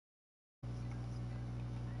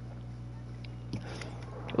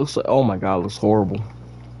Looks like, oh my god, it looks horrible.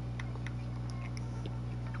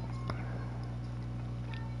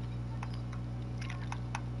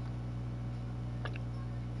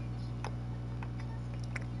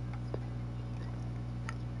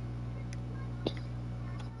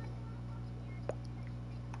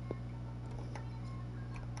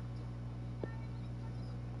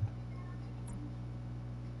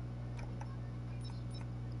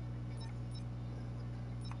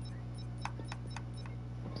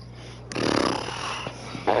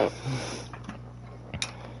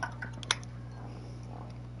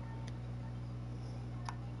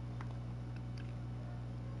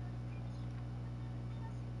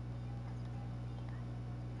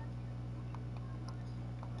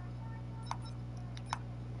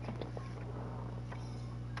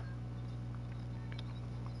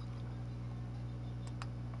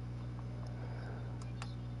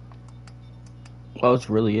 Well,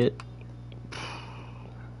 that's really it.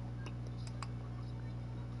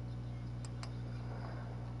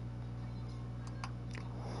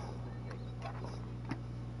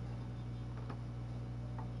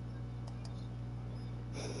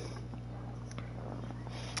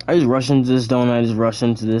 I just rush into this, don't I? Just rush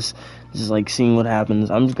into this, just like seeing what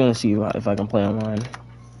happens. I'm just gonna see if I can play online.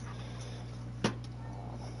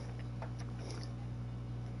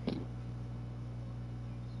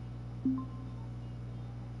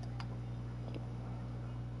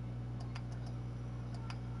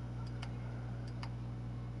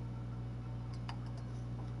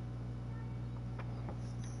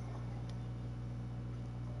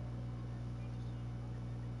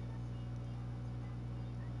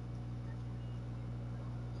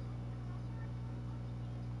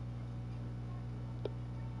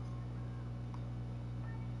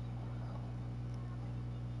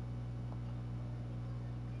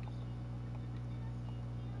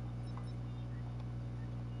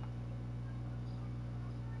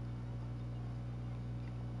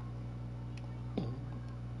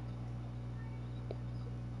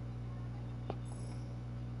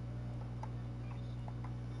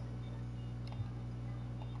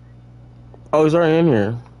 Oh, he's already in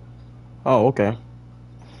here. Oh, okay.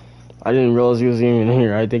 I didn't realize he was even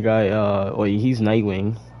here. I think wait, he's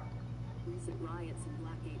Nightwing.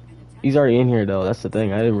 He's already in here, though. That's the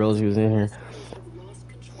thing. I didn't realize he was in here.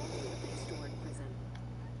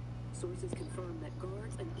 Sources confirm that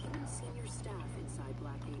guards and even senior staff inside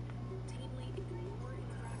Blackgate routinely ignore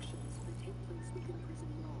infractions that take place within prison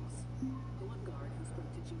walls. The one guard who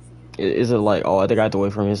spoke to GCN... Is it like, oh, I think I have to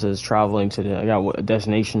wait for him. It says traveling to the, I got a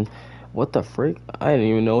destination. What the frick? I didn't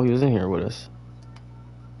even know he was in here with us.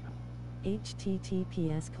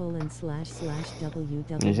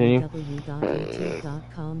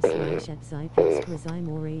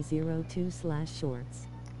 https://www.youtube.com/@XPghostcrazyMore02/shorts.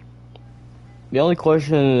 The only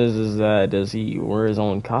question is that does he wear his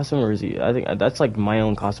own costume, or is he? I think that's like my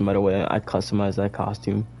own costume, by the way. I customized that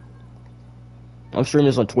costume. I'm streaming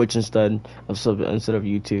this on Twitch instead of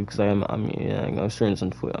YouTube because I'm streaming this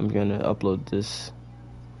on Twitch. I'm gonna upload this.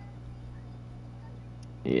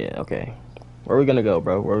 Yeah, okay. Where are we gonna go,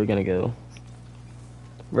 bro? Where are we gonna go?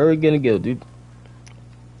 Where are we gonna go, dude?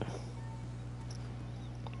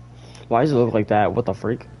 Why does it look like that? What the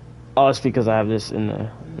freak? Oh, it's because I have this in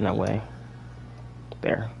that way.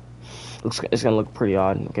 There. It's gonna look pretty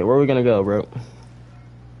odd. Okay, where are we gonna go, bro?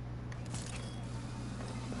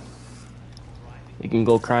 You can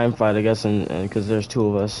go crime fight, I guess, and because there's two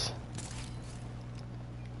of us.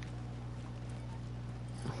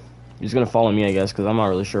 He's gonna follow me, I guess, because I'm not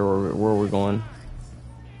really sure where we're going.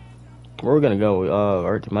 Where we're gonna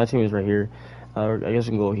go? My team is right here. I guess we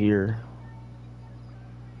can go here.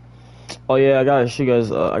 Oh yeah, I gotta show you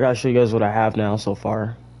guys. I gotta show you guys what I have now so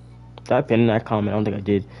far. Did I pin that comment? I don't think I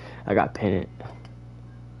did. I got pin it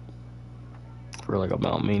for like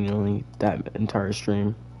about mainly that entire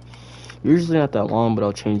stream. Usually not that long, but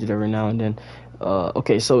I'll change it every now and then.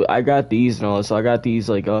 Okay, so I got these and all. So I got these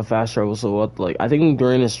like fast travel. So what? Like I think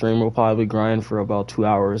during the stream we'll probably grind for about 2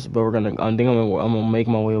 hours. But I think I'm gonna make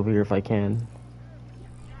my way over here if I can.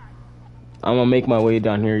 I'm gonna make my way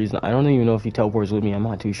down here. I don't even know if he teleports with me. I'm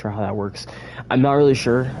not too sure how that works. I'm not really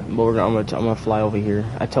sure. But I'm gonna fly over here.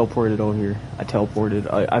 I teleported over here. I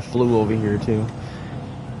flew over here too.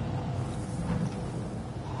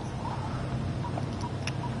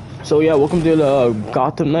 So yeah, welcome to the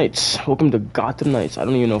Gotham Knights. Welcome to Gotham Knights. I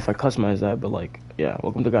don't even know if I customized that, but like, yeah,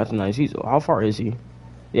 welcome to Gotham Knights. How far is he?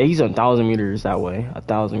 Yeah, he's 1,000 meters that way.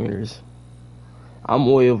 1,000 meters. I'm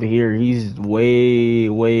way over here. He's way.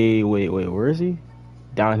 Where is he?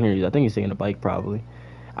 Down here. I think he's taking a bike probably.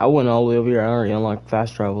 I went all the way over here. I already unlocked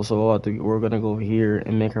fast travel, so we're gonna go over here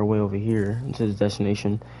and make our way over here to the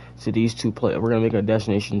destination. To these two places, we're gonna make a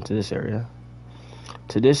destination to this area.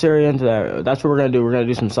 To this area and to that. That's what we're gonna do. We're gonna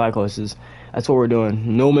do some side quests. That's what we're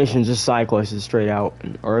doing. No missions, just side quests straight out.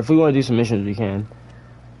 Or if we want to do some missions, we can.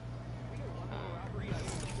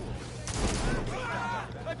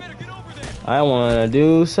 I wanna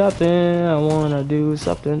do something. I wanna do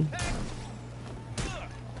something.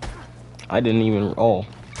 I didn't even. Oh.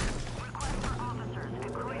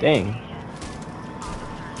 Dang.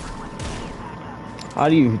 How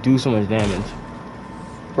do you do so much damage?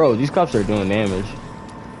 Bro, these cops are doing damage.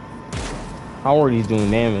 How are these doing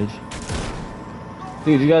damage?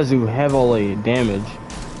 Dude, you guys do heavily damage.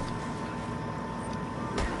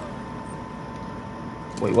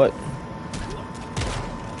 Wait, what?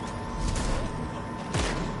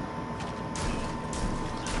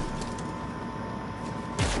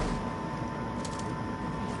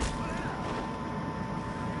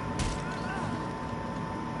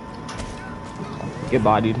 Get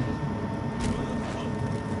bodied.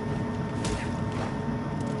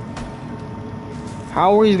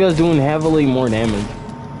 How are these guys doing heavily more damage?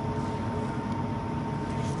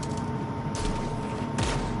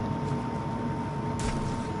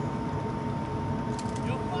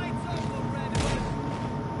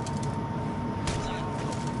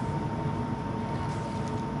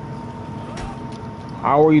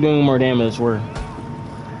 How are you doing more damage?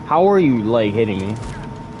 How are you like hitting me?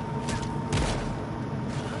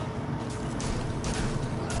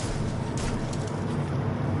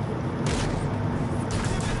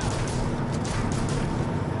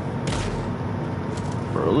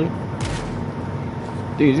 Really?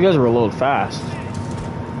 Dude, these guys reload fast.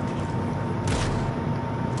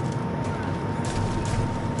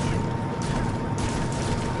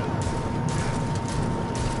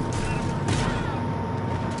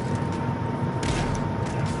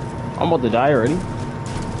 I'm about to die already.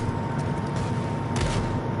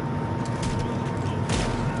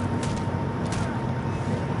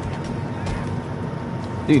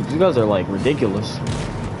 Dude, these guys are like ridiculous.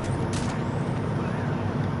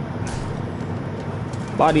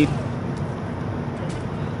 Bodied.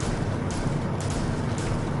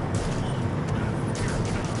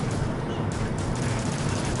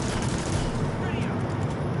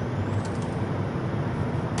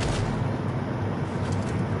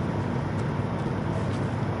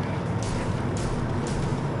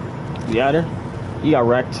 You got her? You got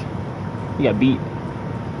wrecked. You got beat.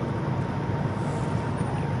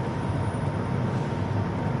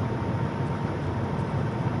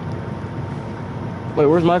 Wait,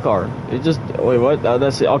 where's my car? It just... Wait, what?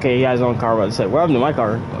 That's it. Okay, he has his own car, but I said, what happened to my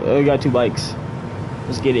car? Oh, we got 2 bikes.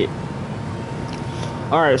 Let's get it.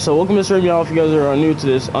 Alright, so welcome to the stream, y'all. If you guys are new to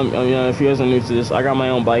this, if you guys are new to this, I got my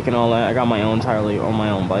own bike and all that. I got my own entirely on my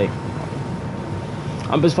own bike.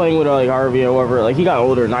 I'm just playing with like Harvey or whatever. Like, he got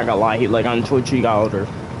older, not gonna lie. He, like, on Twitch, he got older.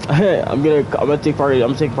 I'm gonna take part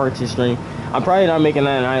to the stream. I'm probably not making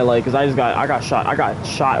that an highlight because I got shot by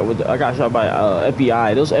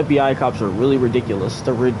FBI. Those FBI cops are really ridiculous.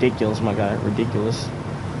 They're ridiculous, my guy, ridiculous.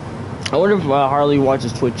 I wonder if Harley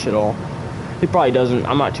watches Twitch at all. He probably doesn't.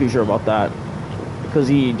 I'm not too sure about that because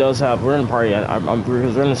he does have. We're in a party.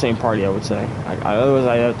 Because we're in the same party. I would say. Otherwise,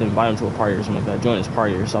 I have to invite him to a party or something like that. Join his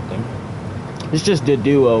party or something. It's just the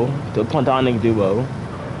duo, the platonic duo.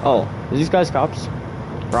 Oh, is these guys cops?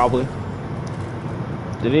 Probably.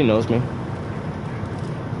 Did he knows me?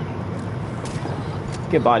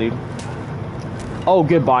 Get bodied. Oh,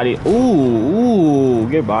 get bodied. Ooh,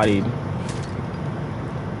 get bodied.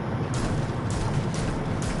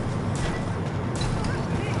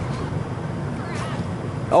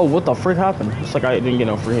 Oh, what the frick happened? It's like I didn't get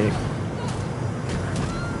no free hit.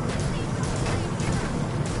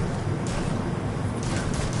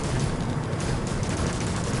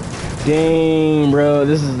 Dang, bro,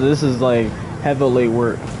 this is like heavily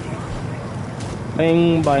work.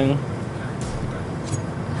 Bang, bang.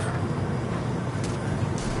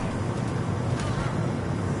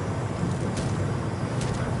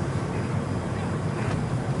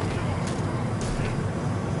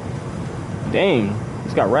 Dang,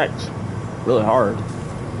 he's got wrecked really hard.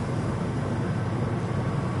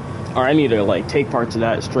 Alright, I need to like take parts of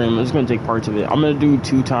that stream. I'm just gonna take parts of it. I'm gonna do it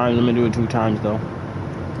 2 times. I'm gonna do it 2 times though.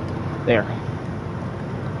 There.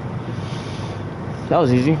 That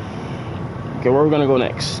was easy. Okay, where are we gonna go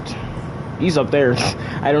next? He's up there.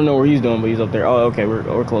 I don't know where he's doing, but he's up there. Oh, okay,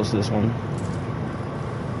 we're close to this one.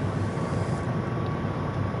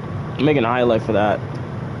 I'm making a highlight for that.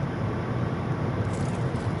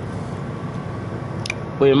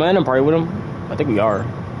 Wait, am I in a party with him? I think we are.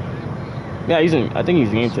 Yeah, he's in. I think he's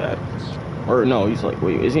in game chat. Or no, he's like,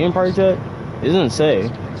 wait, is he in party chat? It doesn't say.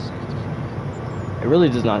 It really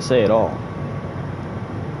does not say at all.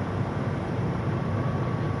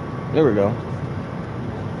 There we go.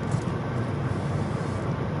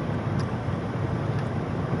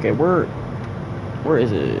 Okay, where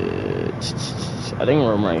is it? I think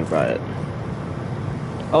we're right by it.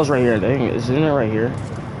 Oh, it's right here. Dang, isn't it right here?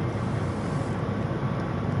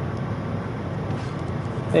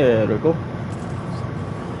 There we go.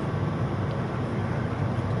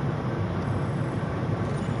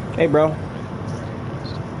 Hey, bro.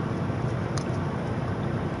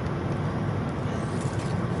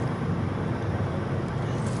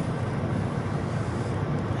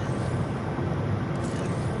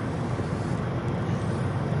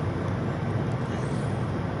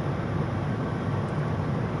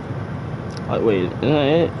 Wait, isn't that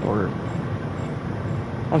it? Or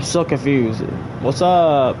I'm so confused. What's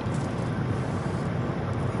up?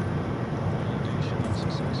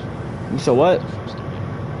 You said what?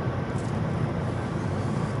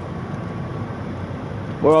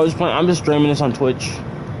 Well, I was playing. I'm just streaming this on Twitch.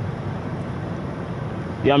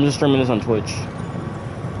 Yeah, I'm just streaming this on Twitch.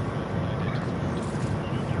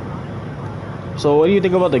 So, what do you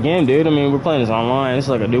think about the game, dude? I mean, we're playing this online. It's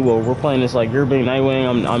like a duo. We're playing this like you're being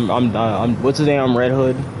Nightwing. I'm what's his name? I'm Red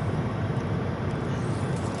Hood.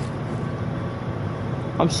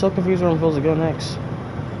 I'm so confused where I'm supposed to go next.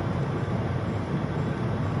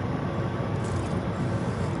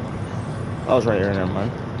 I was right here. Never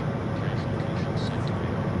mind.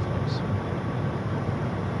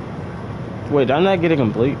 Wait, did I not get it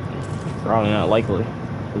complete? Probably not likely.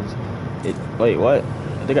 Wait, what?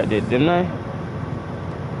 I think I did, didn't I?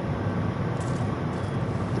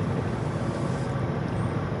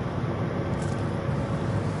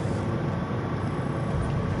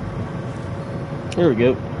 Here we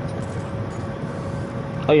go.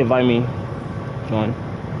 Oh, you invite me. Join.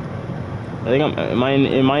 I think am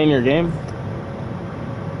I in your game?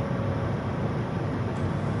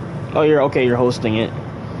 Oh, you're hosting it.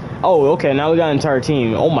 Oh, okay, now we got an entire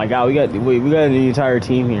team. Oh my god, we got the entire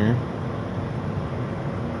team here.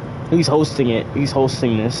 He's hosting it. He's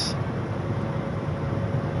hosting this.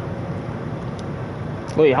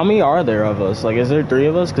 Wait, how many are there of us? Like, is there 3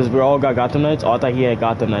 of us? Because we all got Gotham Knights? Oh, I thought he had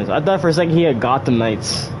Gotham Knights. I thought for a second he had Gotham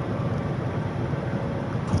Knights.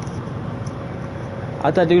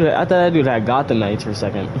 I thought that dude had Gotham Knights for a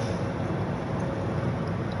second.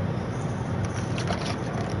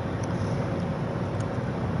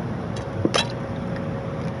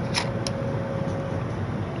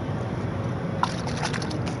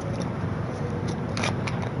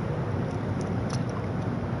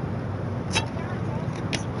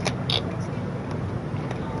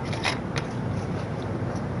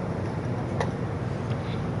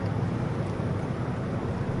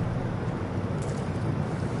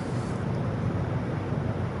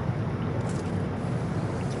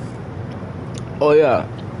 Oh yeah.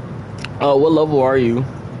 What level are you?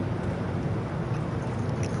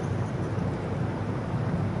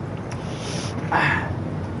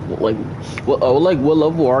 Like, what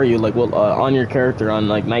level are you? Like, what on your character on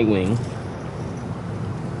like Nightwing?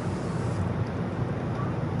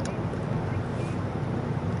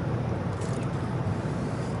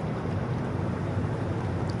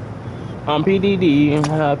 PDD,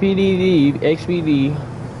 XPD.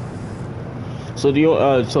 So do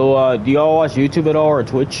y'all watch YouTube at all or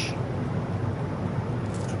Twitch?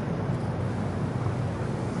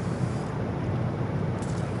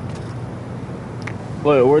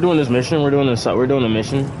 Wait, we're doing this mission. We're doing a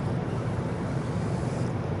mission.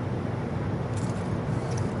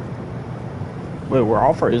 Wait,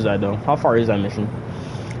 how far is that though? How far is that mission?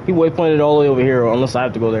 He waypointed all the way over here, unless I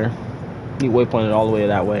have to go there. He waypointed all the way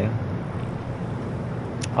that way.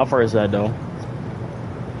 How far is that though?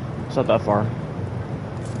 It's not that far.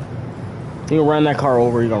 You can run that car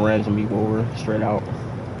over, you gonna ran some people over, straight out.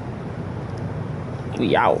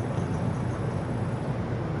 We out.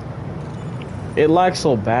 It lags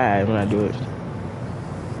so bad when I do it.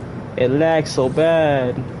 It lags so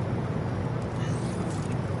bad.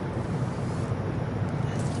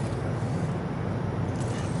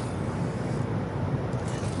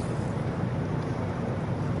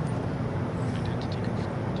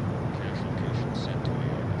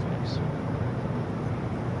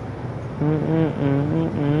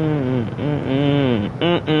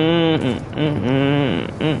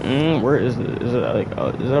 Where is it? Is it like?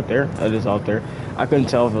 Is it up there? It is up there. I couldn't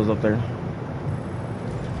tell if it was up there.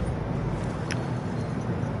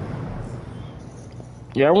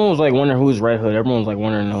 Yeah, everyone was like wondering who's Red Hood. Everyone was like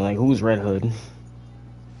wondering like who's Red Hood.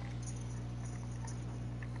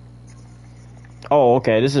 Oh,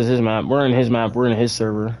 okay. This is his map. We're in his map. We're in his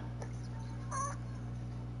server.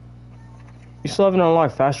 You still haven't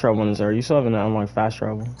unlocked fast travel in this area. You still haven't unlocked fast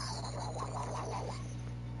travel.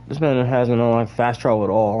 This man hasn't unlocked fast travel at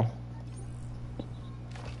all.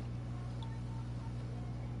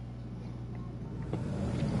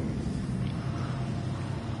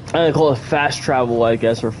 I call it fast travel, I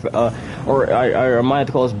guess, or I might have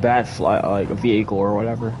to call this bat fly, like a vehicle or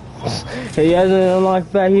whatever. He hasn't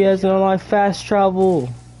unlocked that. He hasn't unlocked fast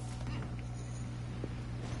travel.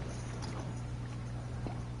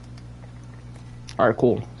 All right,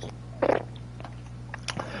 cool.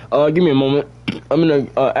 Give me a moment. I'm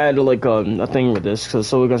gonna add like a thing with this,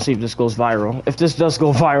 so we're gonna see if this goes viral. If this does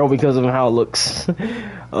go viral because of how it looks.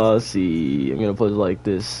 Let's see. I'm gonna put it like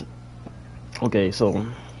this. Okay, so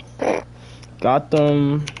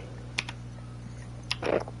Gotham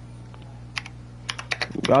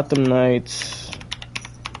Knights.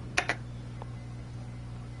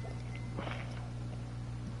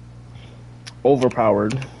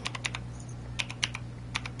 Overpowered.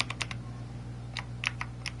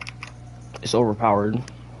 It's overpowered.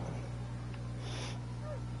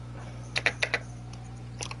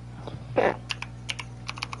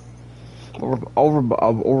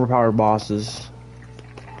 Overpowered bosses.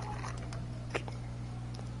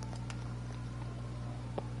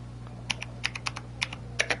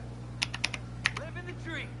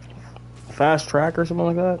 Fast track or something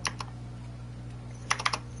like that.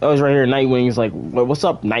 Oh, it's right here. Nightwing's like, what's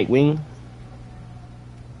up, Nightwing?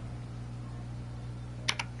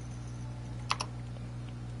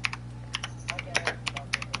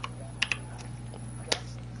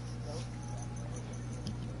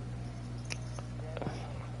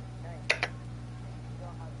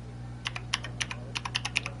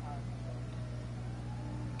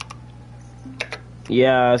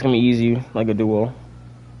 Yeah, it's gonna be easy, like a duo.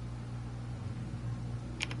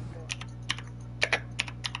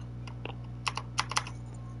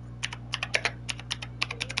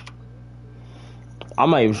 I'm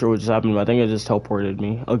not even sure what just happened, but I think it just teleported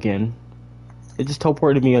me again. It just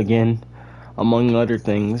teleported me again, among other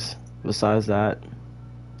things besides that.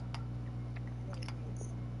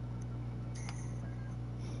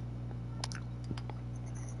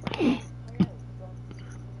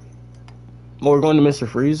 Oh, we're going to Mr.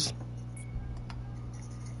 Freeze.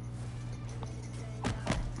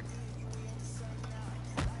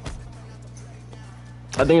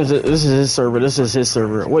 I think this is his server. This is his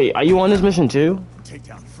server. Wait, are you on this mission too? Take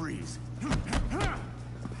down Freeze.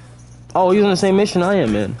 Oh, he's on the same mission I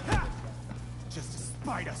am in. Just to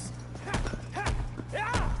spite us.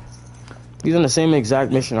 He's on the same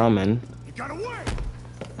exact mission I'm in. He got away.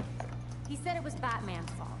 He said it was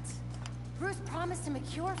Batman's fault. Bruce promised him a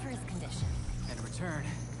cure for his condition. In return,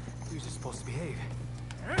 he was just supposed to behave.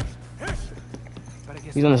 But I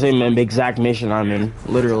guess He's on the same exact mission I'm in.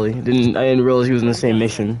 Literally, I didn't realize he was in the same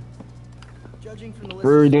mission.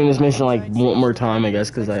 We're doing this mission like one more time, I guess,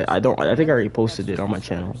 because I think I already posted it on my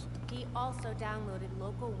channel. He also downloaded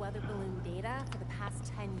local weather balloon data for the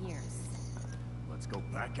past 10 years. Let's go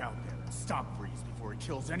back out there and stop Freeze before he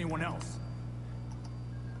kills anyone else.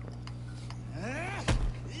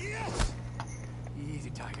 Easy,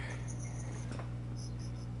 Tiger.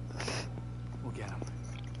 We'll get him.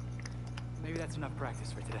 Maybe that's enough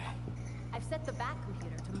practice for today. I've set the Bat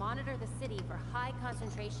computer to monitor the city for high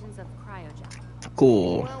concentrations of cryogen.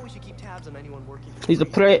 Cool. Well, we should keep tabs on anyone working for He's a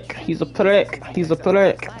prick. He's a prick. He's a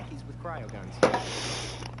prick. lackeys with cryo guns.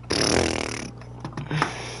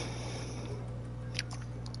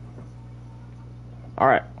 All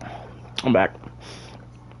right, I'm back.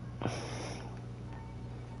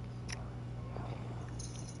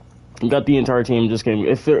 We got the entire team. Just kidding.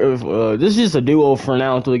 If this is just a duo for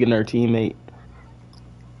now until we get our teammate.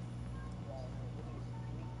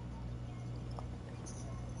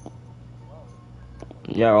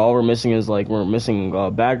 Yeah, all we're missing is like we're missing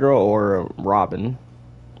Batgirl or Robin.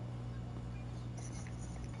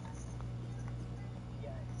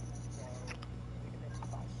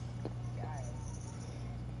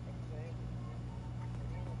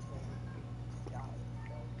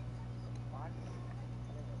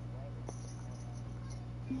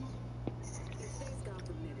 In today's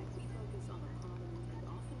Gotham Minute, we focus on a prominent and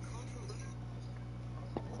often controversial.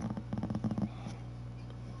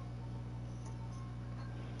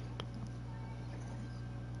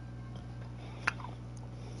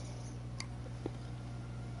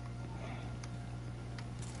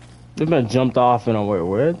 This man jumped off and I'm like,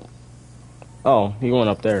 where? Oh, he went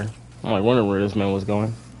up there. I'm like wondering where this man was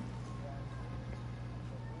going.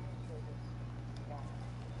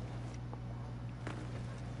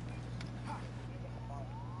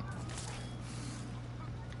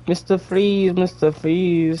 Mr. Freeze, Mr.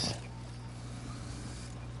 Freeze.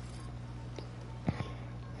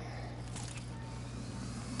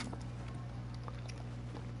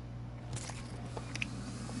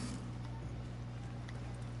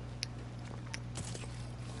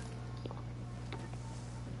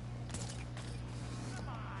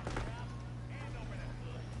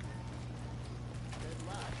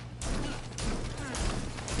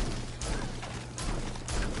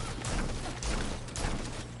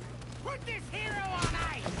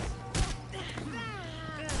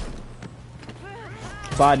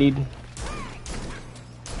 Bodied.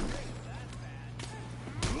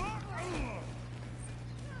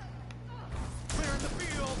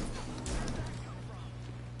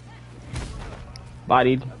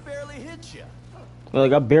 Bodied. I barely hit you.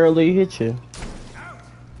 Like I barely hit you.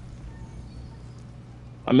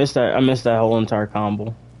 I missed that. I missed that whole entire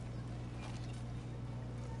combo.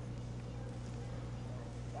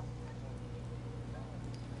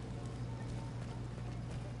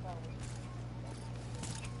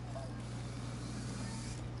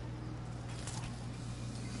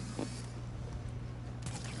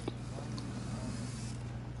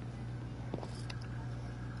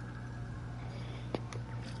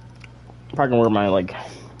 Probably gonna wear my like.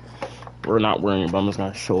 We're not wearing it, but I'm just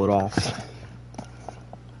gonna show it off.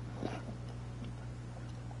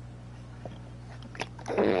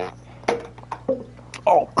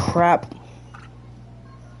 Oh crap!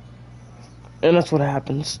 And that's what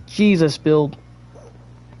happens. Jeez, I spilled.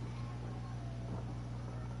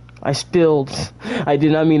 I spilled. I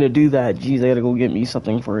did not mean to do that. Jeez, I gotta go get me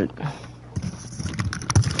something for it.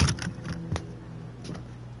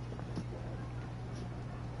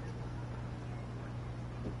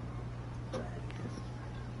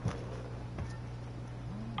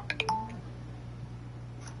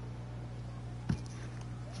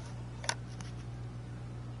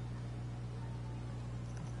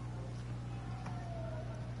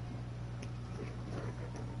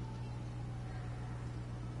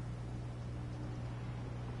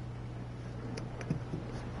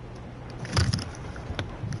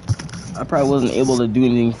 I probably wasn't able to do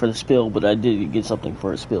anything for the spill, but I did get something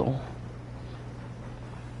for a spill.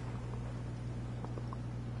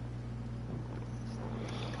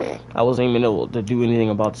 I wasn't even able to do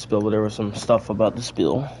anything about the spill, but there was some stuff about the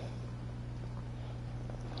spill.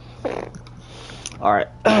 Alright.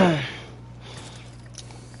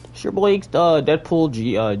 It's your boy Deadpool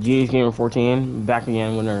GH Gamer 14 back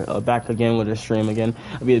again with a stream again.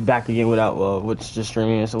 I'll be back again without with just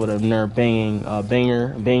streaming, so with another banging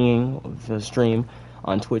the stream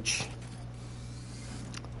on Twitch.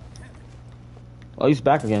 Oh, he's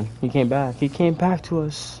back again. He came back. He came back to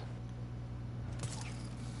us.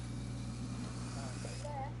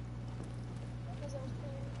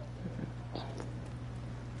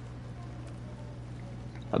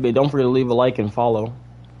 I mean, don't forget to leave a like and follow.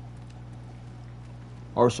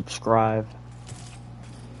 Or subscribe.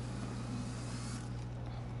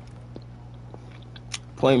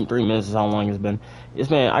 23 minutes is how long it's been. This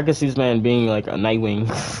man, I can see this man being like a Nightwing.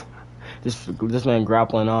 this man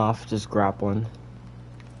grappling off, just grappling.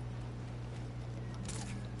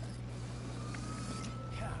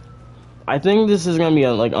 I think this is gonna be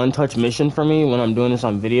a like untouched mission for me when I'm doing this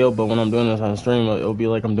on video, but when I'm doing this on stream, it'll be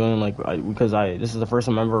like I'm doing like because this is the first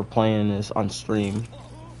time I'm ever playing this on stream.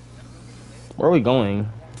 Where are we going?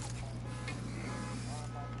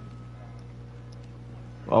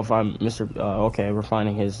 Oh, if I'm Mr. Okay, we're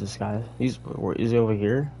finding this guy. Is he over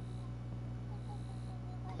here?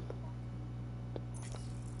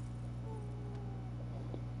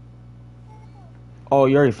 Oh,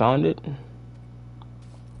 you already found it?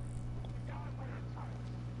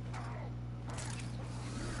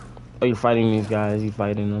 Oh, you're fighting these guys. You're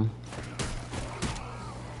fighting them.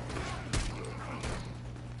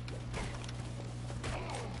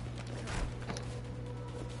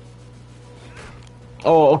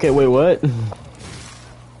 Oh, okay. Wait, what?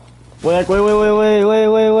 Wait.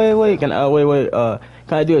 Can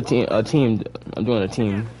I do a team? I'm doing a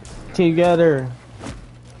team. Team together.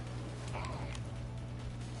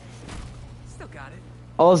 Still got it.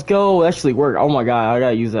 Oh, let's go. Actually work. Oh my god, I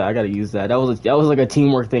gotta use that. That was like a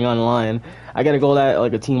teamwork thing online. I gotta go that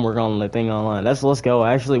like a teamwork on the thing online. Let's go.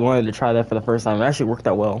 I actually wanted to try that for the first time. It actually worked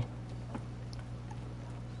out well.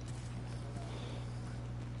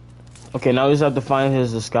 Okay, now we just have to find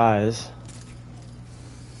his disguise.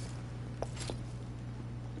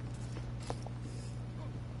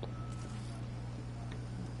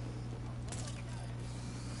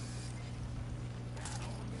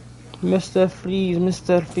 Mr.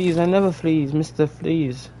 Freeze, I never freeze, Mr.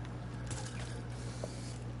 Freeze.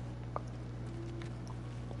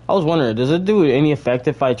 I was wondering, does it do any effect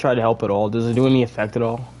if I try to help at all? Does it do any effect at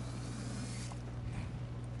all?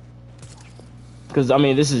 Because, I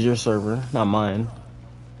mean, this is your server, not mine.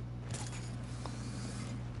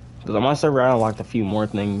 Because on my server, I unlocked a few more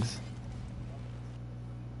things.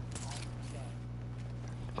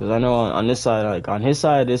 Because I know on this side, like, on his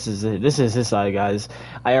side, this is his side, guys.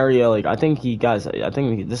 I already, like, I think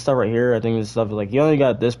this stuff right here, I think this stuff, like, he only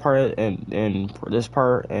got this part and this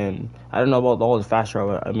part, and I don't know about all his fast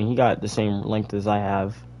travel. I mean, he got the same length as I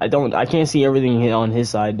have. I can't see everything on his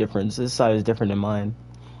side difference. This side is different than mine.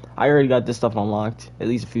 I already got this stuff unlocked. At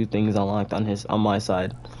least a few things unlocked on my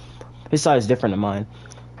side. His side is different than mine.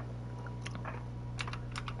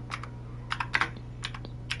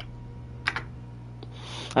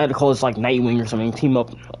 I had to call this like Nightwing or something. Team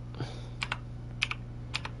up.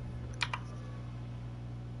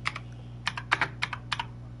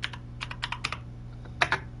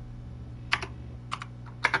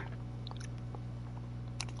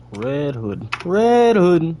 Red Hood. Red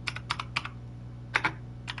Hood.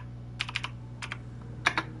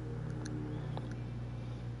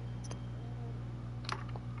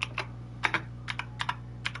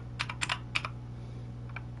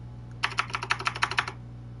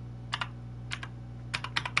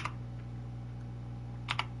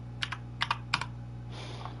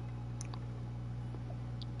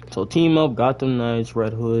 So team up, Gotham Knights,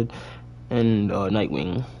 Red Hood, and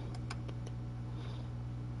Nightwing.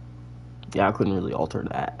 Yeah, I couldn't really alter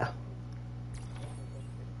that.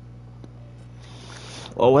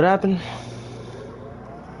 Well, what happened?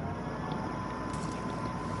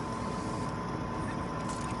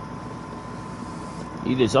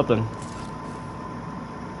 You did something.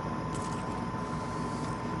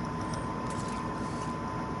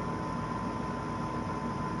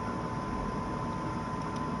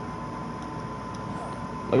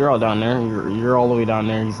 Oh, you're all down there. You're all the way down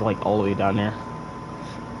there. He's like all the way down there.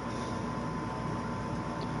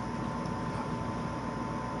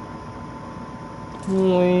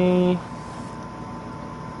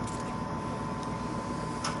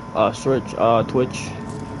 Twitch.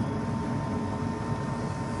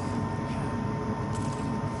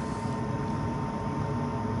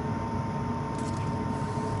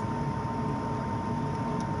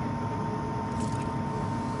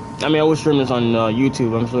 I mean, I was streaming this on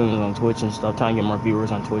YouTube. I'm streaming this on Twitch and stuff, trying to get more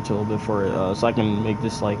viewers on Twitch a little bit for it, so I can make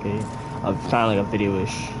this like a kind of like a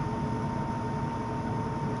video-ish.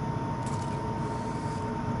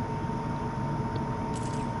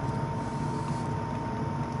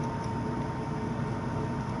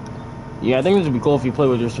 Yeah, I think this would be cool if you play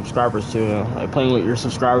with your subscribers too. Like playing with your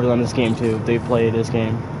subscribers on this game too, if they play this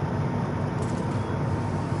game.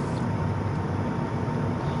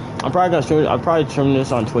 I'm probably stream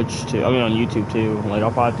this on Twitch too. I mean on YouTube too. Like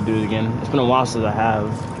I'll probably have to do it again. It's been a while since I have.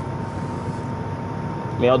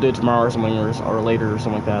 Maybe I'll do it tomorrow or something, or later or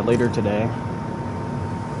something like that. Later today.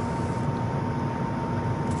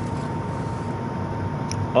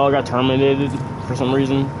 Oh, I got terminated for some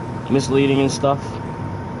reason. Misleading and stuff.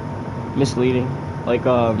 Misleading. Like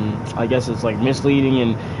I guess it's like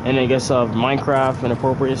misleading and I guess Minecraft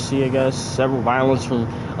inappropriacy, I guess. Several violence from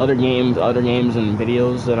other games and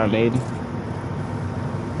videos that I made.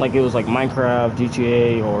 Like it was like Minecraft,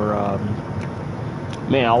 GTA, or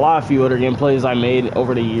man, a few other gameplays I made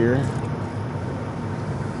over the year.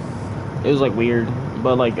 It was like weird,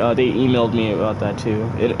 but like they emailed me about that too,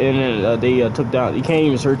 and then they took down. You can't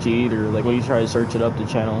even search it either. Like when you try to search it up the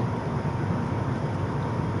channel.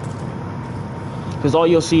 Because all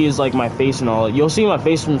you'll see is like my face and all. You'll see my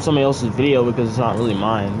face from somebody else's video because it's not really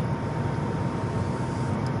mine.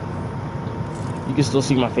 You can still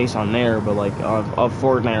see my face on there, but like of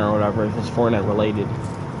Fortnite or whatever, if it's Fortnite related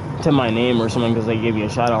to my name or something, because they gave me a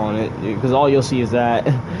shout out on it. Because all you'll see is that.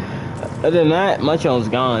 Other than that, my channel's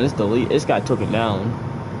gone. It's deleted. It's got taken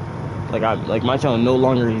down. Like my channel no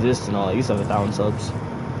longer exists and all. I used to have 1,000 subs.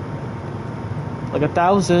 Like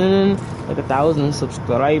 1,000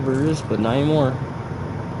 subscribers, but not anymore.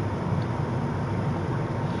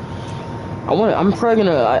 I'm probably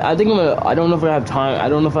gonna. I think I'm gonna. I don't know if I have time. I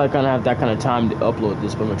don't know if I kind of have that kind of time to upload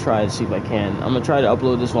this, but I'm gonna try to see if I can. I'm gonna try to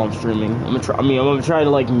upload this while I'm streaming. I'm gonna try to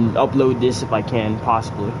like upload this if I can,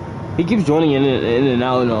 possibly. He keeps joining in and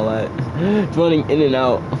out and all that. Joining in and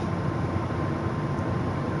out.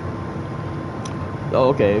 Oh,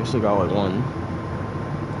 okay. We still got like one.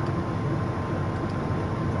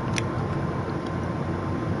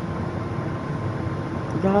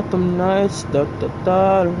 Got them nights, da da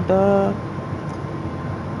da da.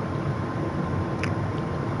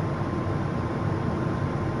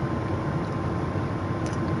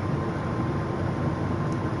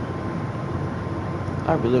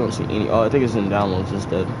 I really don't see any. Oh, I think it's in downloads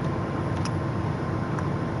instead.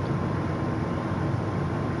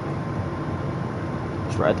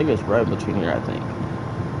 It's right. I think it's right between here. I think.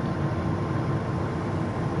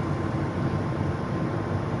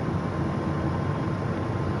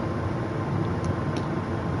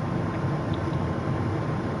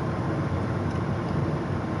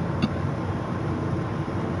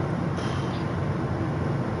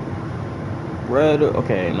 Red.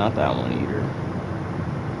 Okay, not that one either.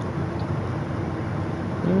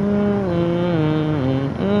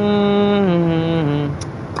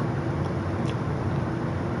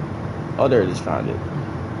 Oh, there it is. Found it.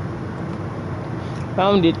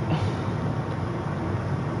 Found it.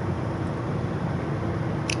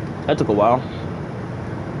 That took a while.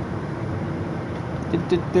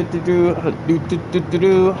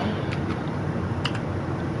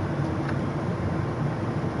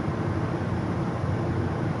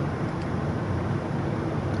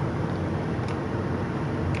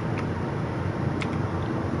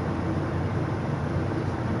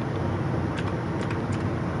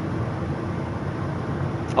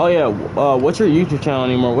 Oh yeah, what's your YouTube channel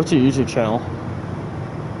anymore? What's your YouTube channel?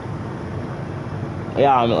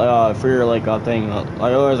 Yeah, for your like thing. Like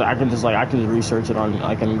otherwise, I can just research it on.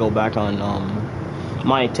 I can go back on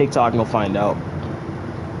my TikTok and go find out.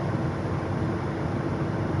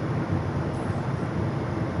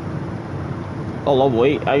 Oh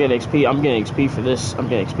wait, I get XP. I'm getting XP for this. I'm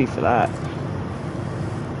getting XP for that.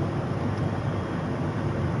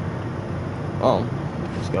 Oh,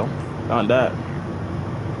 let's go. Found that.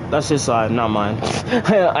 That's his side, not mine.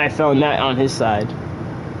 I found that on his side.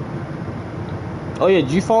 Oh yeah,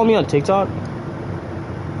 did you follow me on TikTok?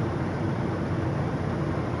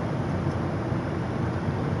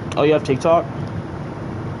 Oh, you have TikTok?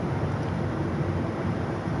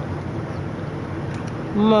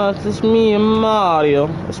 It's me and Mario.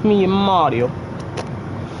 It's me and Mario.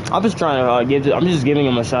 I'm just trying to I'm just giving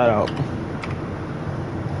him a shout out.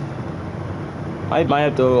 I might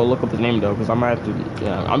have to look up his name though, because I might have to.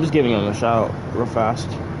 Yeah, I'm just giving him a shout out real fast.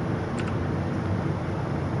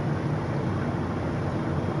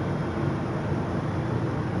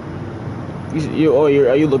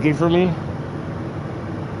 Are you looking for me?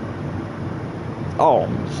 Oh,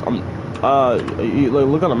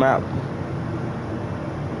 look on the map.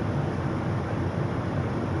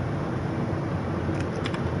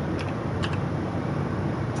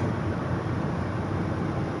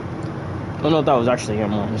 I don't know if that was actually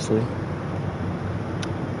him, honestly.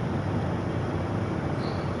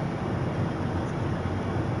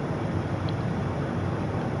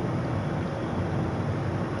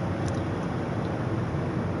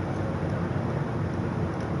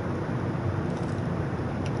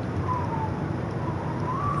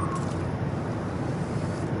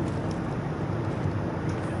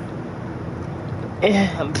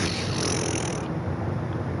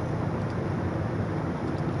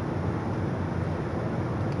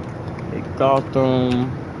 Gotham.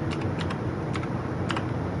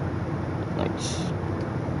 Nice.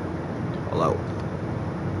 Hello.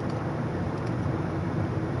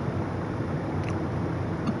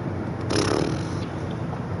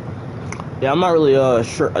 Yeah, I'm not really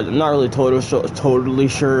sure. I'm not really totally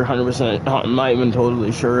sure, 100%. I'm not even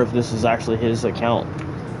totally sure if this is actually his account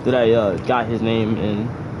that I got his name in.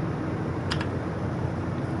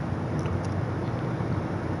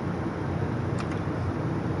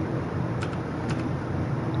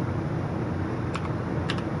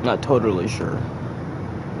 Not totally sure.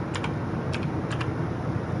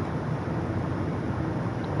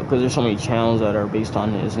 Because there's so many channels that are based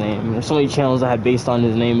on his name. There's so many channels that have based on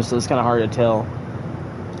his name, so it's kind of hard to tell.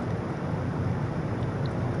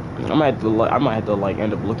 I might have to like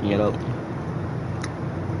end up looking it up.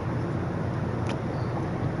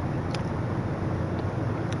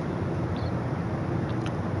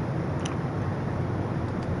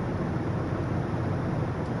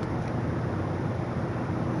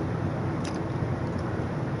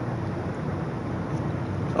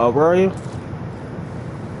 Where are you?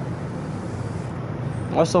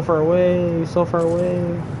 Why so far away? So far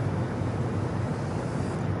away.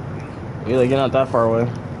 You're not that far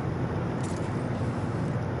away.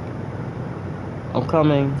 I'm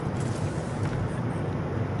coming.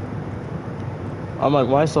 I'm like,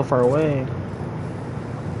 why so far away?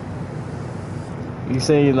 You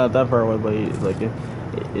say you're not that far away, but it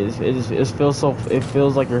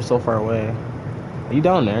feels like you're so far away. Are you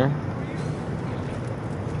down there?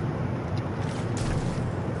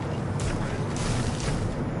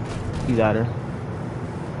 He's at her.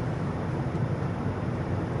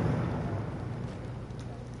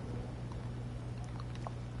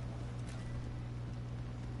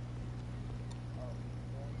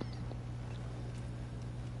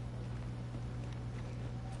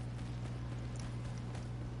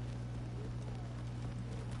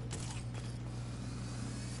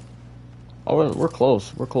 Oh, we're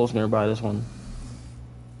close. We're close nearby this one.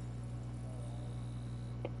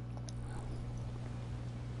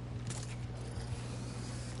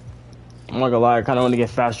 I'm not gonna lie, I kind of want to get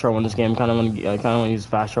fast travel in this game. I kind of want to use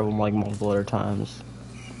fast travel like multiple other times.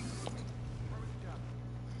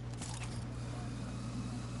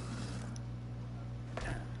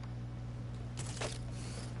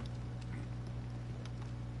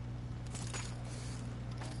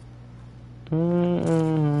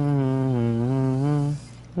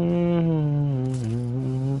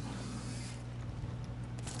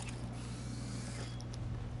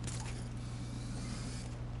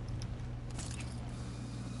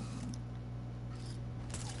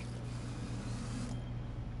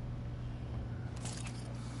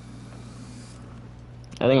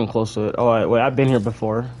 I think I'm close to it. Oh, wait, I've been here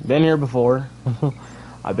before. Been here before.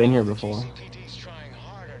 I've been here before. GCPD's trying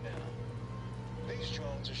harder now. These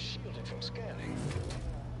drones are shielded from scanning.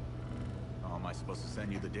 How am I supposed to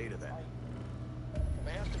send you the data then?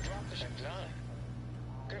 They have to drop the ship line.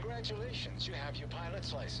 Congratulations, you have your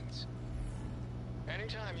pilot's license.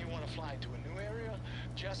 Anytime you want to fly to a new area,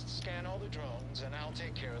 just scan all the drones and I'll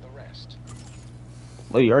take care of the rest.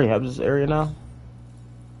 Well, you already have this area now?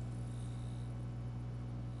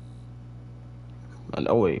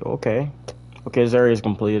 Oh wait, okay. Okay, this area is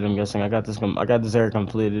completed, I'm guessing. I got this area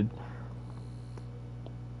completed.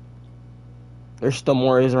 There's still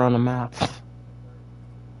more areas around the map.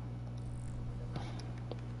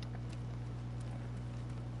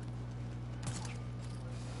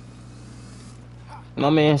 My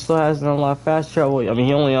man still hasn't unlocked fast travel. I mean,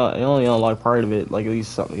 he only unlocked part of it. Like, at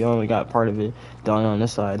least something. He only got part of it done on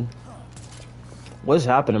this side. What's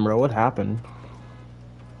happening, bro? What happened?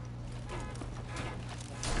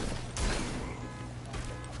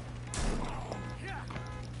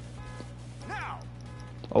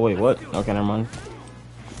 Oh wait, what? Okay, never mind.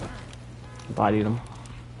 Bodied him.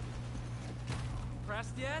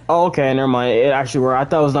 Oh, okay, never mind. It actually worked. I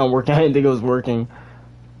thought it was not working. I didn't think it was working.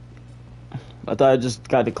 I thought it just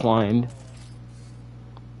got declined.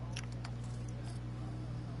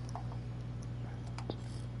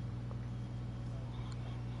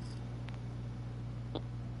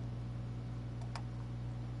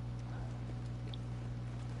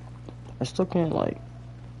 I still can't, like...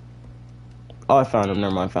 Oh, I found him.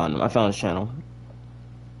 Never mind, I found him. I found his channel.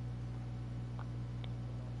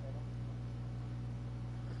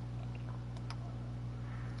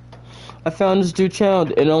 I found this dude's channel.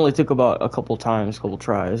 It only took about a couple times, couple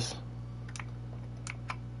tries.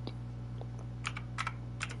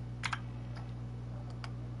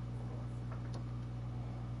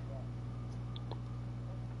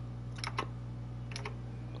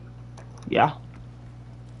 Yeah.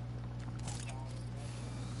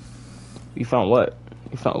 You found what?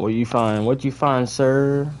 You found what? You find? What'd you find,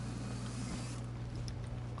 sir?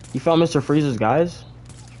 You found Mr. Freeze's guys?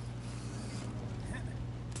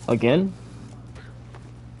 Again?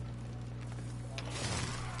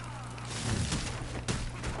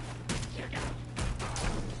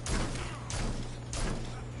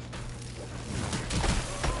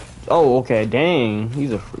 Oh, okay. Dang.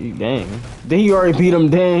 He's a freak. Dang. Then you already beat him.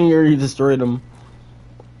 Dang, you already destroyed him.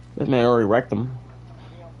 This man already wrecked him.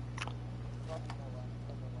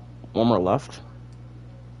 One more left.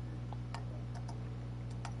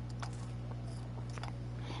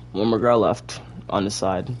 One more girl left on the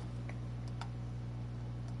side.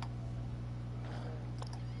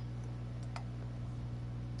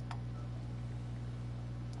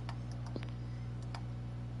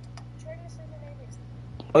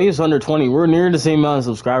 Oh, he's under 20. We're near the same amount of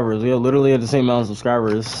subscribers. We are literally at the same amount of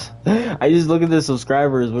subscribers. I just look at the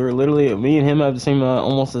subscribers. We're literally, me and him have the same,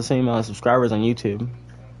 almost the same amount of subscribers on YouTube.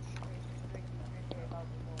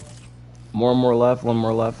 More and more left. One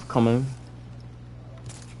more left coming.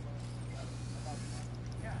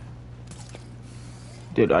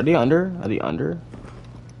 Dude, are they under? Are they under?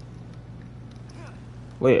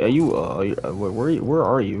 Wait, are you? Where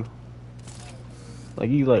are you? Like,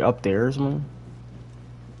 you like up there or something?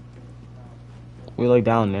 We like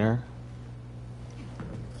down there.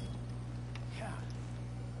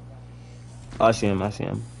 Oh, I see him. I see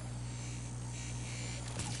him.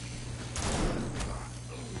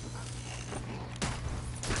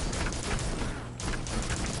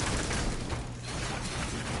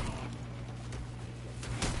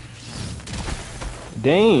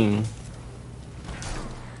 Dang.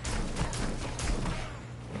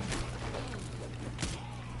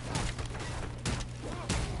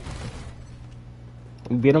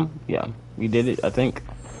 We beat him? Yeah, we did it, I think.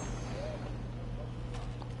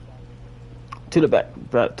 To the back,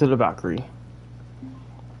 to the Valkyrie.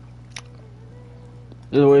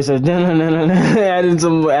 The way it says, adding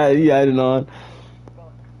some, yeah, adding on.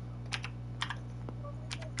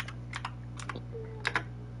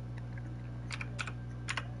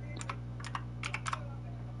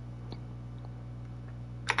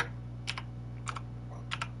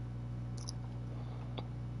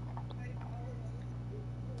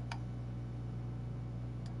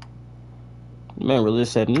 Man really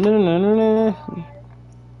said, no.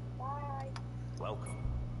 Welcome.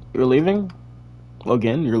 You're leaving?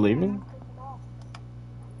 Again, you're leaving?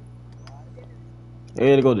 You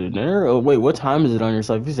gotta go to dinner? Oh, wait, what time is it on your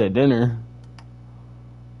site? You said dinner.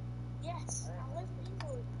 Yes, I live in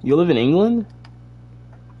England. You live in England?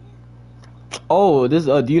 Oh, this,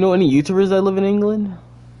 do you know any YouTubers that live in England?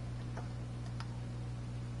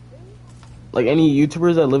 Like, any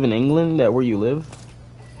YouTubers that live in England, that where you live?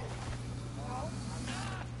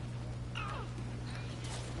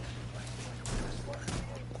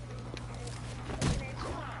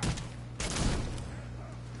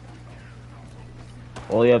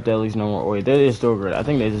 Well, you have to at least know more. Wait, they just still great. I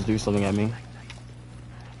think they just do something at me.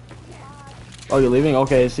 Oh, you're leaving?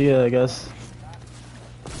 Okay, see ya, I guess.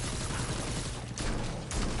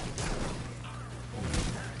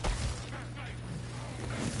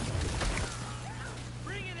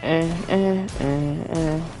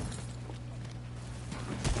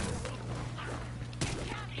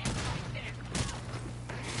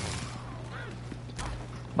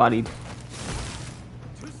 Bodied.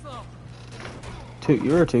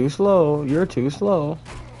 You're too slow. You're too slow.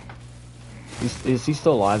 Is he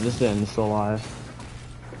still alive? This end is still alive.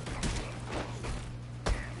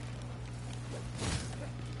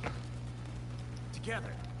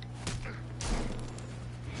 Together.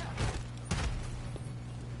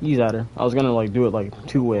 He's at her. I was gonna like do it like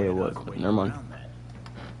two-way or what? But never mind.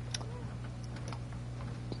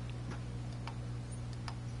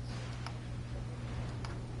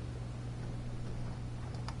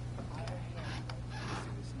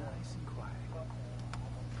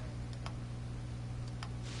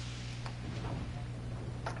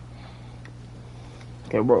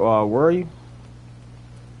 Okay, where are you?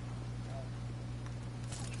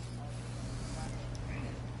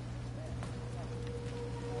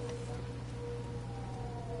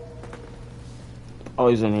 Oh,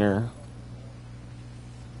 he's in here.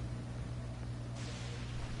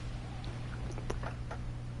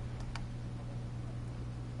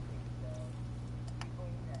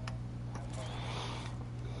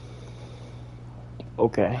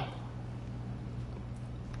 Okay.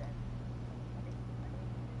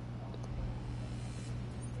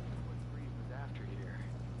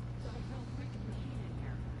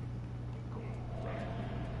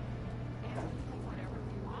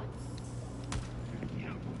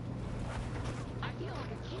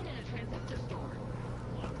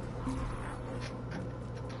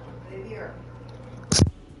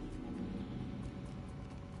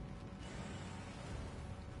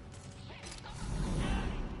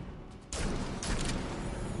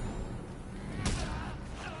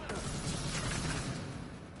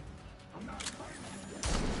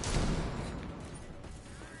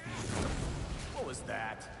 What was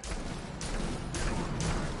that?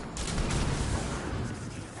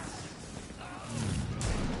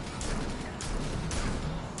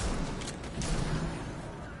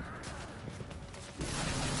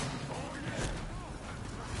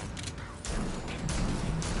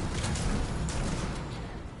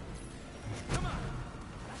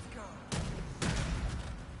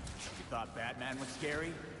 Thought Batman was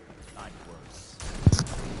scary? I'm worse.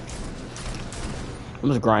 I'm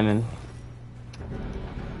just grinding.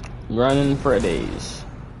 Grinding for days.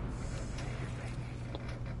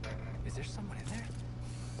 Is there someone in there?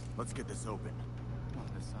 Let's get this open. One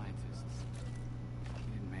of the scientists. He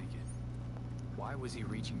didn't make it. Why was he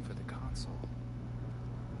reaching for the console?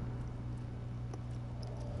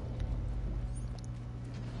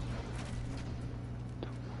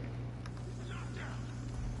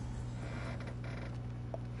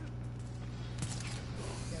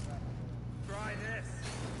 Try this.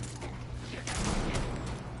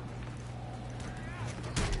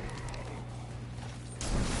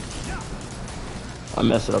 I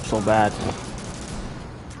messed it up so bad.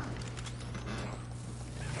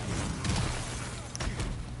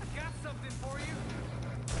 Got something for you.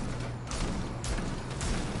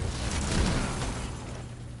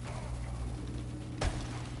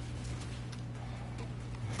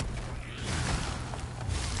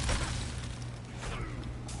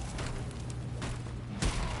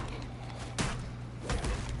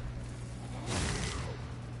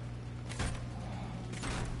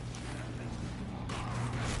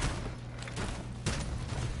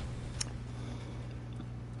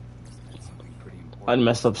 I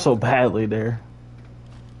messed up so badly there.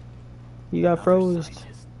 You got froze.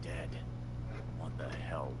 Scientist dead. What the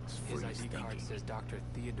hell was His Freeze ID card thinking? says Dr.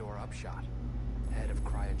 Theodore Upshot, head of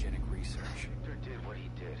cryogenic research. Victor did what he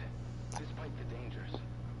did, despite the dangers.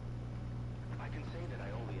 I can say that I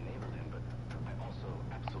only enabled him, but I also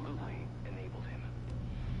absolutely enabled him.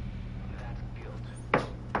 That's guilt.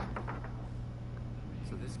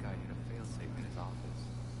 So this guy had a failsafe in his office.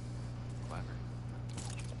 Clever.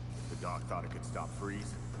 The doc thought it could stop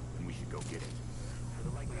Freeze, and we should go get it. For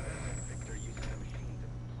the likelihood that Victor used a machine to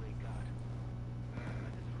play God. A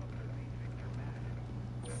disruptor made Victor mad.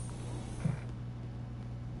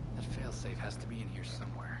 That failsafe has to be in here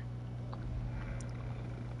somewhere.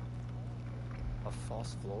 A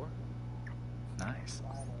false floor? Nice.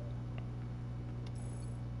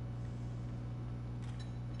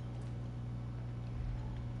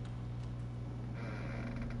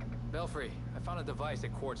 Belfry, I found a device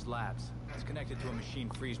at Quartz Labs. It's connected to a machine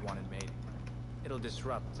Freeze wanted made. It'll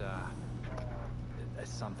disrupt,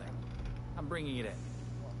 something. I'm bringing it in.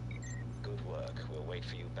 Good work. We'll wait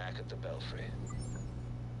for you back at the Belfry.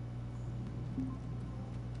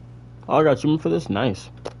 Oh, I got you for this. Nice.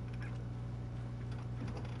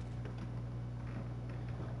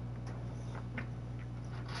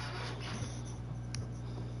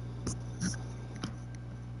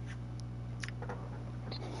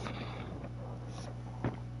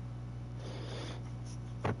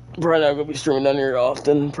 Probably not gonna be streaming down here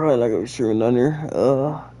often. Probably not gonna be streaming down here.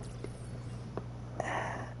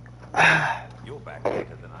 You're back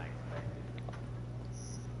later than I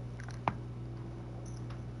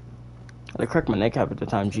I had to crack my kneecap at the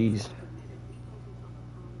time. Jeez.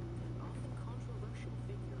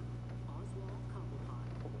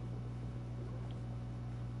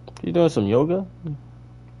 You doing some yoga?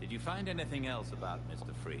 Did you find anything else about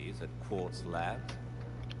Mr. Freeze at Quartz Labs?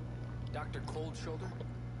 Dr. Cold Shoulder?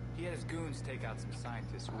 He had his goons take out some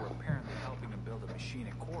scientists who were apparently helping him build a machine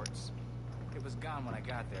at Quartz. It was gone when I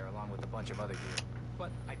got there, along with a bunch of other gear.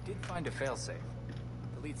 But I did find a failsafe.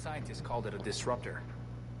 The lead scientist called it a disruptor.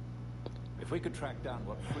 If we could track down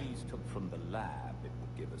what Freeze took from the lab, it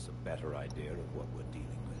would give us a better idea of what we're dealing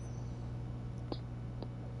with.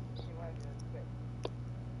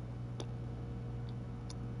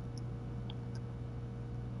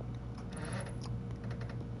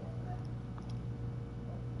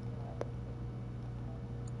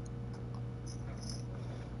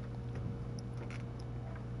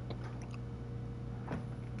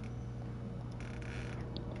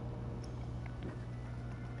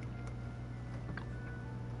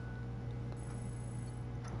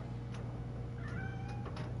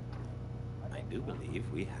 I do believe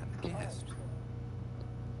we have a guest.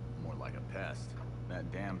 More like a pest. That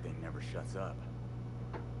damn thing never shuts up.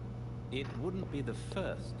 It wouldn't be the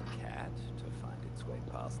first cat to find its way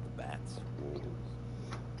past the bat's walls.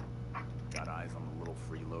 Got eyes on the little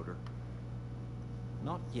freeloader?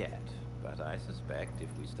 Not yet, but I suspect if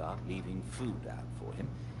we start leaving food out for him,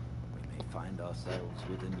 we may find ourselves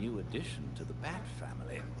with a new addition to the bat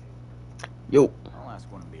family. Yo. I'll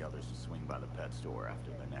ask one of the others to swing by the pet store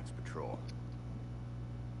after the next patrol.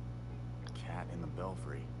 Cat in the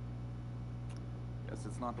Belfry. Guess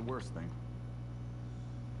it's not the worst thing.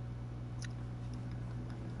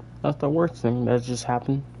 That's the worst thing that just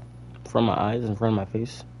happened from my eyes in front of my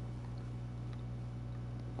face.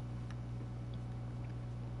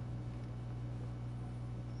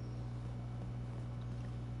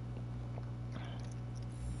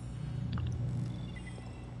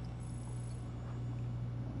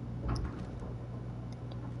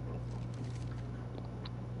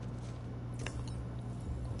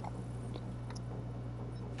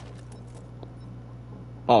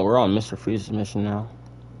 Oh, we're on Mr. Freeze's mission now.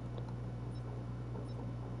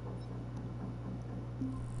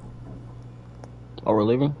 Oh, we're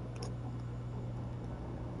leaving?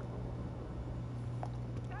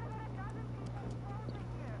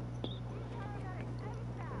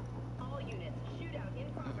 All units, shootout in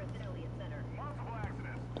progress at Elliott Center. Multiple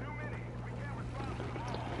accidents. Too many. We can't respond to them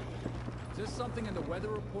all. Is there something in the weather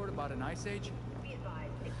report about an ice age? Be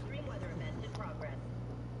advised, extreme weather event in progress.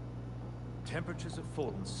 Temperatures have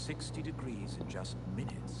fallen 60 degrees in just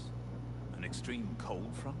minutes. An extreme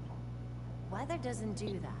cold front? Weather doesn't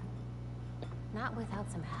do that. Not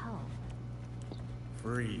without some help.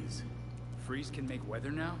 Freeze. Freeze can make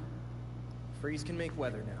weather now? Freeze can make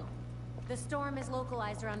weather now. The storm is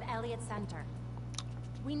localized around Elliott Center.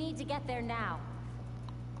 We need to get there now.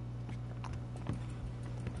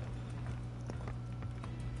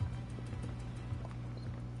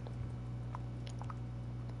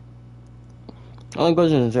 The only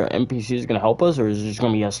question is, are NPCs gonna help us, or is it just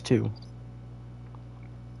gonna be us two?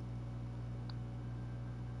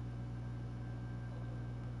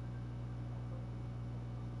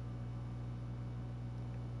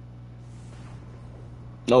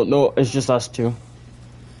 No, no, it's just us two.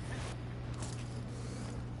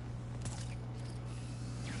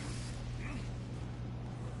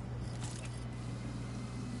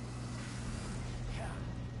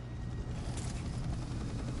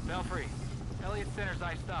 Belfry, Elliot Center's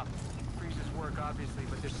iced up. Freezes work, obviously,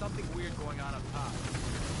 but there's something weird going on up top.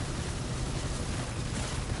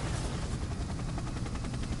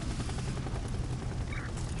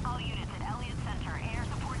 All units at Elliot Center, air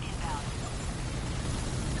support inbound.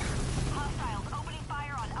 Hostiles opening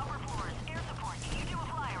fire on upper floors. Air support, can you do a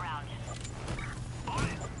fly around?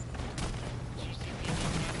 GCPD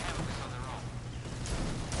can't handle this on their own.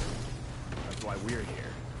 That's why we're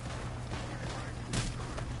here.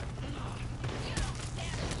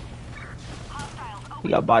 He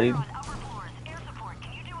got bodied.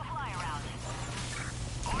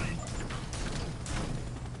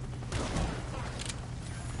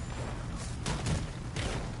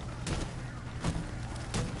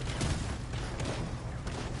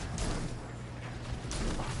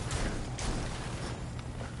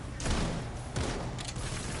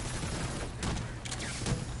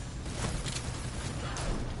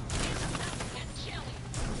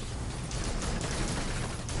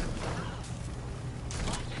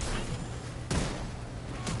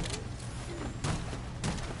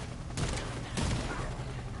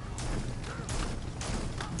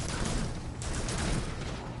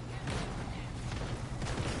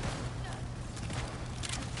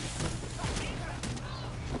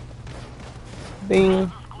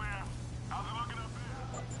 Bing.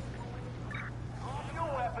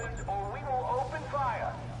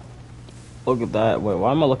 Look at that. Wait,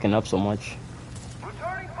 why am I looking up so much?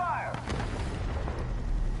 Returning fire.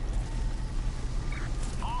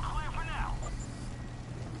 All clear for now.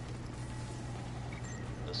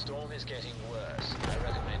 The storm is getting worse. I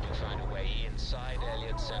recommend you find a way inside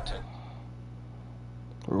Elliot Center.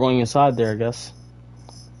 We're going inside there, I guess.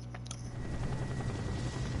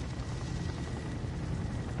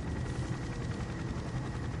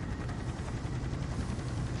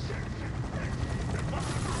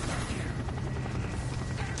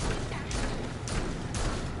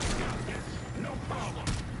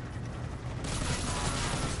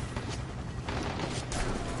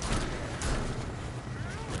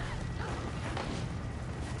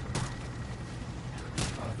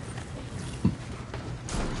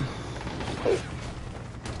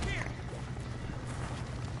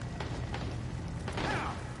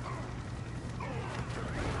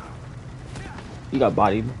 He got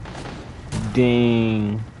bodied.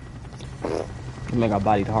 Dang. He man got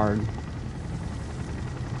bodied hard.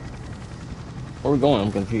 Where are we going?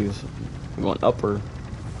 I'm confused. We're going upper.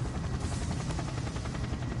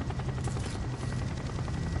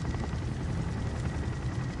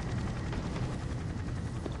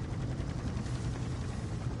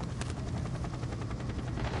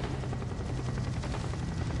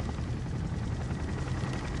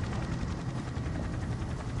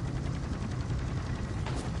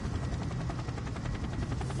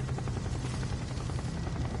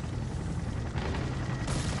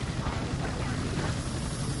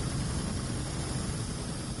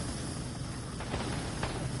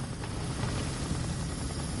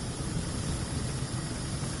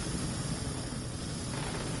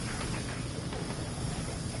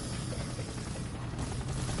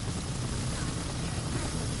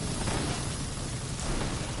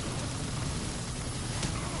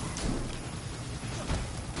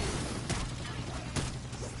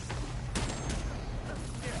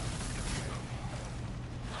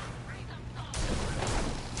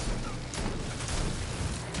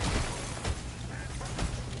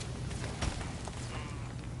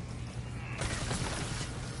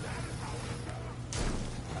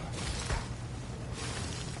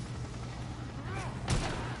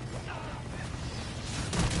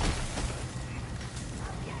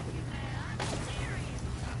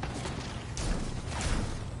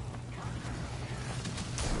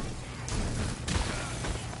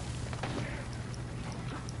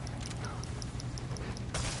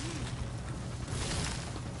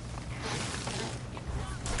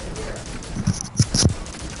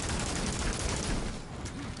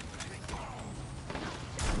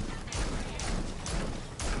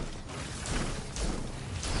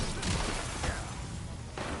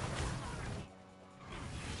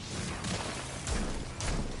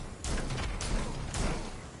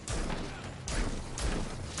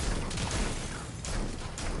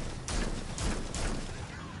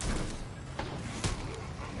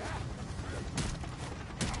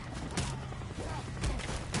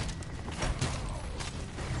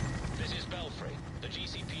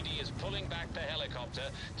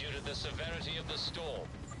 Due to the severity of the storm.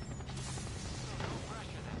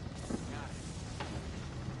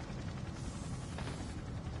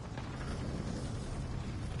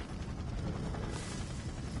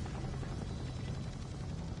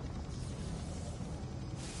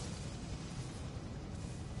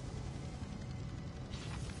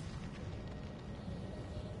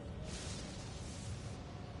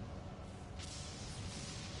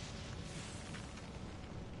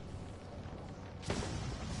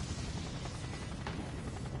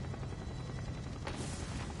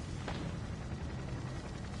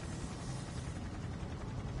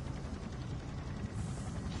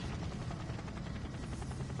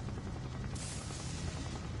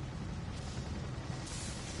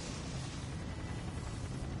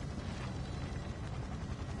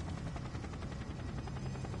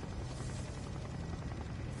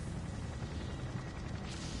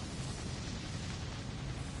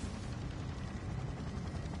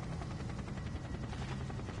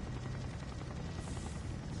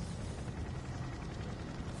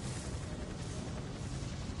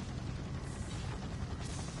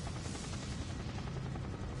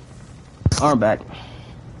 I'm back.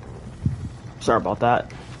 Sorry about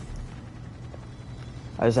that.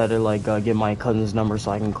 I just had to like get my cousin's number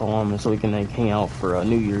so I can call him and so we can like hang out for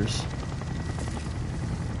New Year's.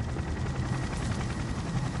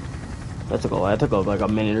 That took like a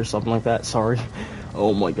minute or something like that. Sorry.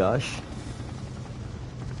 Oh my gosh.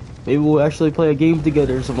 Maybe we'll actually play a game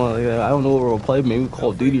together or something like that. I don't know what we'll play. Maybe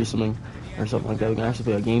Call of Duty or something like that. We can actually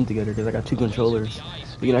play a game together because I got 2 controllers.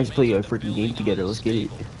 We can actually play a freaking game together. Let's get it.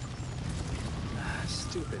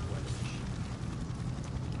 Stupid one.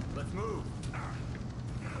 Let's move.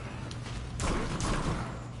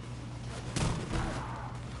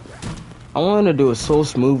 I wanted to do it so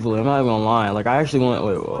smoothly. I'm not even gonna lie. Like I actually want.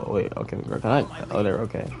 Wait. Okay, can I? Oh, there.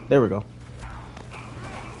 Okay, there we go.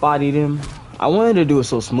 Bodied him. I wanted to do it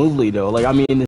so smoothly though. Like I mean.